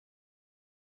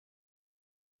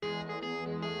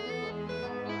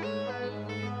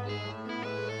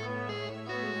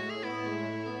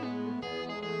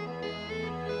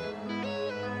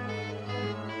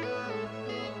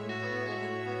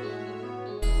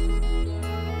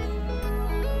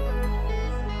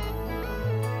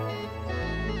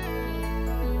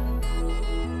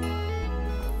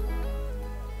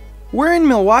We're in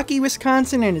Milwaukee,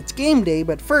 Wisconsin, and it's game day,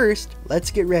 but first, let's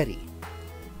get ready.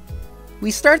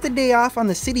 We start the day off on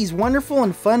the city's wonderful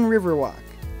and fun Riverwalk.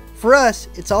 For us,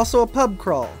 it's also a pub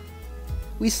crawl.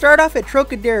 We start off at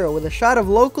Trocadero with a shot of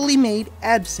locally made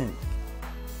absinthe.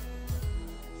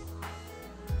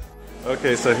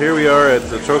 Okay, so here we are at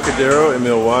the Trocadero in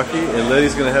Milwaukee, and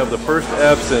Letty's going to have the first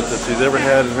absinthe that she's ever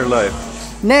had in her life.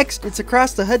 Next, it's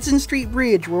across the Hudson Street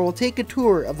Bridge where we'll take a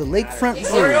tour of the lakefront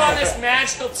brewery. We're on this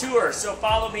magical tour, so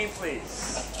follow me,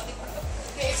 please.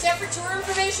 Okay, except for tour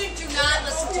information, do not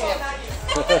listen to him.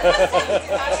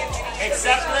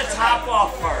 Except for the top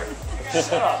off part.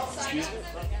 Shut up. Excuse me?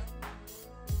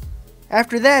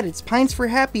 After that, it's pints for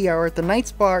happy hour at the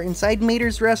Knights Bar inside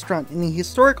Mater's Restaurant in the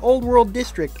historic Old World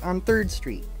District on 3rd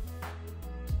Street.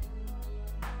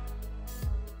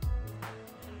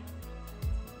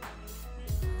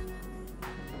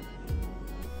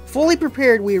 Fully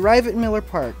prepared, we arrive at Miller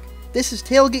Park. This is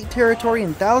tailgate territory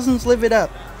and thousands live it up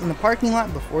in the parking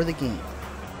lot before the game.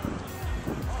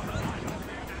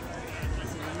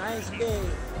 Nice day.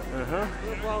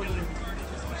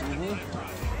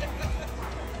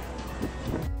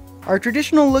 Our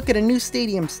traditional look at a new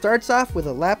stadium starts off with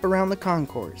a lap around the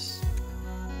concourse.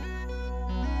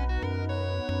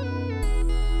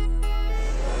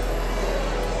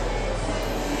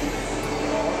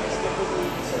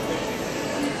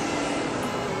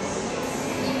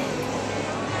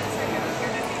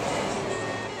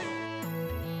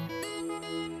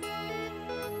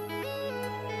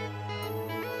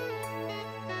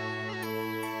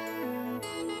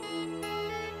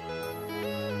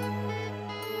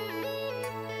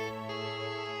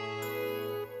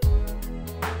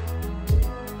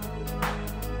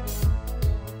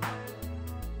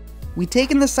 We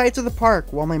take in the sights of the park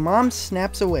while my mom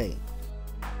snaps away.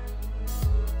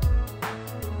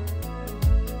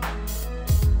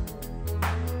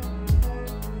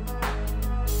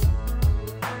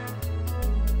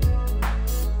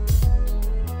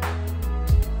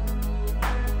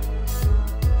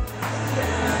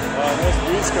 Nice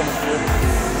breeze coming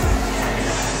through.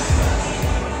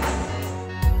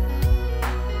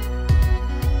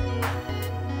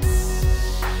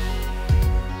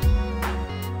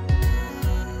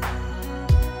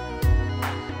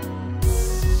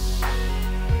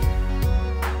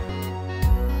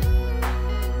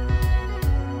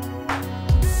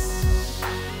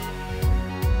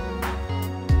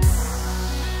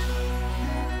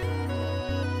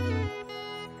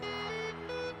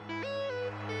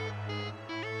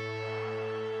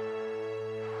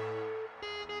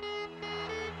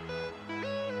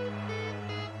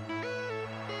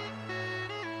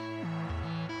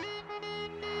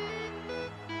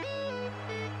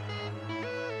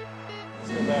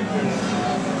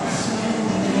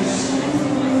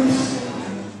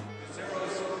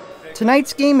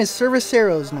 Tonight's game is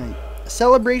Cerveceros Night, a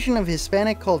celebration of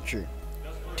Hispanic culture.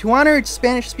 To honor its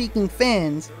Spanish-speaking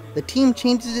fans, the team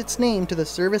changes its name to the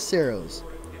Cerveceros,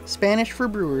 Spanish for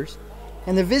Brewers,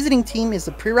 and the visiting team is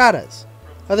the Piratas,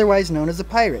 otherwise known as the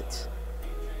Pirates.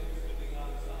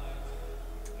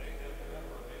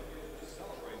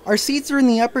 Our seats are in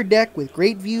the upper deck with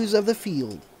great views of the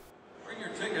field. Bring your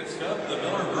tickets to the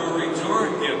Miller Brewery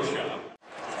Tour Gift Shop.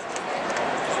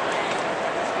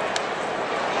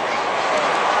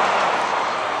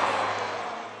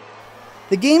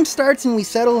 The game starts and we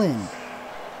settle in.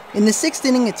 In the 6th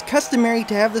inning, it's customary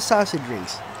to have the sausage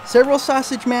race. Several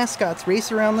sausage mascots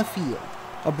race around the field.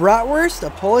 A bratwurst, a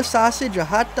Polish sausage, a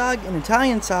hot dog, an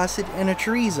Italian sausage, and a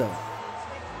chorizo.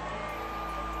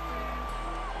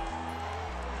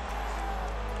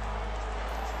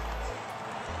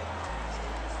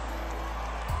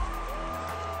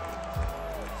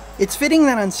 It's fitting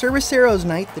that on Cerveceros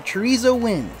Night, the chorizo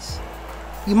wins.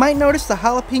 You might notice the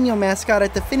jalapeno mascot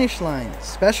at the finish line,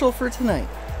 special for tonight.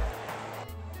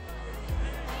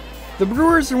 The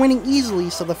Brewers are winning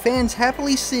easily, so the fans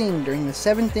happily sing during the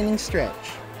 7th inning stretch.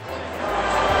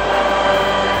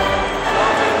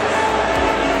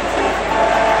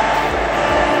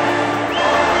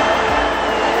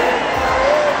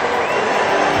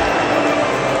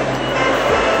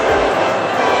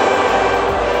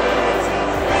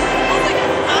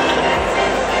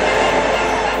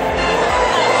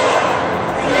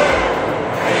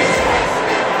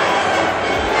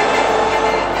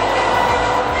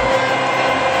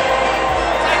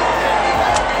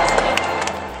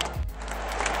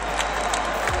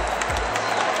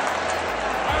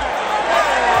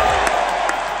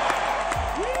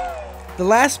 The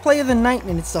last play of the night,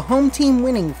 and it's the home team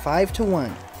winning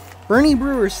 5-1. Bernie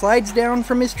Brewer slides down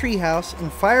from his treehouse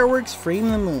and fireworks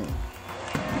frame the moon.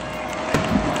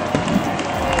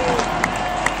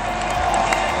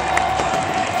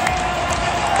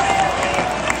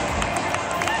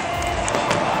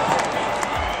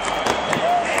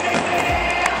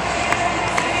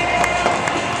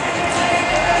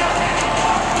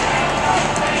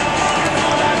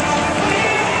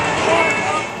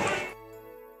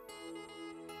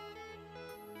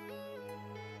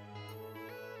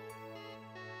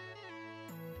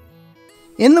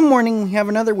 In the morning, we have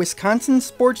another Wisconsin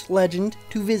sports legend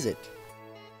to visit.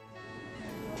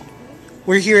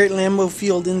 We're here at Lambeau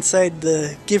Field inside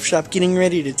the gift shop getting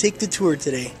ready to take the tour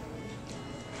today.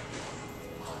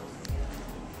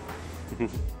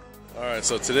 Alright,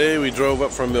 so today we drove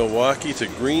up from Milwaukee to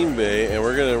Green Bay, and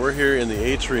we're here in the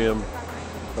atrium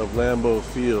of Lambeau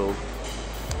Field.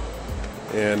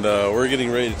 And we're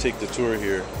getting ready to take the tour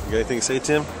here. You got anything to say,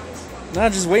 Tim? No,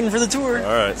 just waiting for the tour.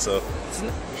 Alright, so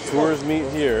tours meet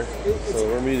here. So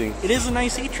we're meeting. It is a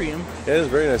nice atrium. Yeah, it is a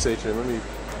very nice atrium. Let me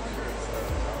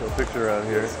get a picture around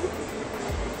here.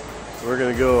 We're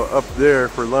going to go up there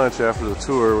for lunch after the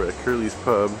tour at Curly's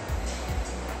Pub.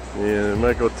 And we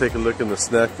might go take a look in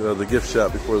the gift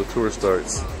shop before the tour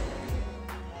starts.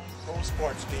 Pro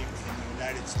sports team in the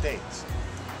United States.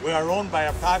 We are owned by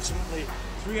approximately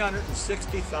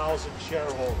 360,000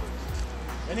 shareholders.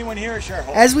 Anyone here a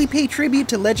shareholder? As we pay tribute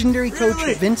to legendary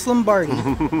coach Vince Lombardi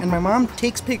and my mom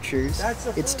takes pictures,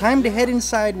 it's time to head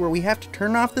inside where we have to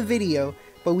turn off the video,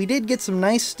 but we did get some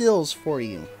nice stills for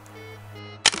you.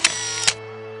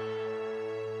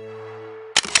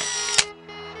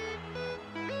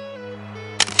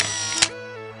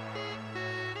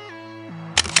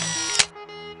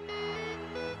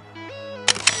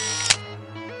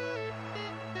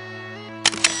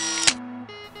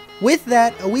 With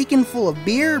that, a weekend full of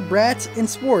beer, brats, and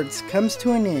sports comes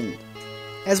to an end.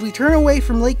 As we turn away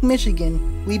from Lake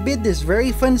Michigan, we bid this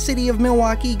very fun city of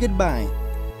Milwaukee goodbye.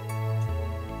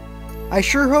 I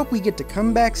sure hope we get to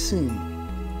come back soon.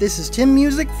 This is Tim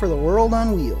Music for the World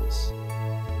on Wheels.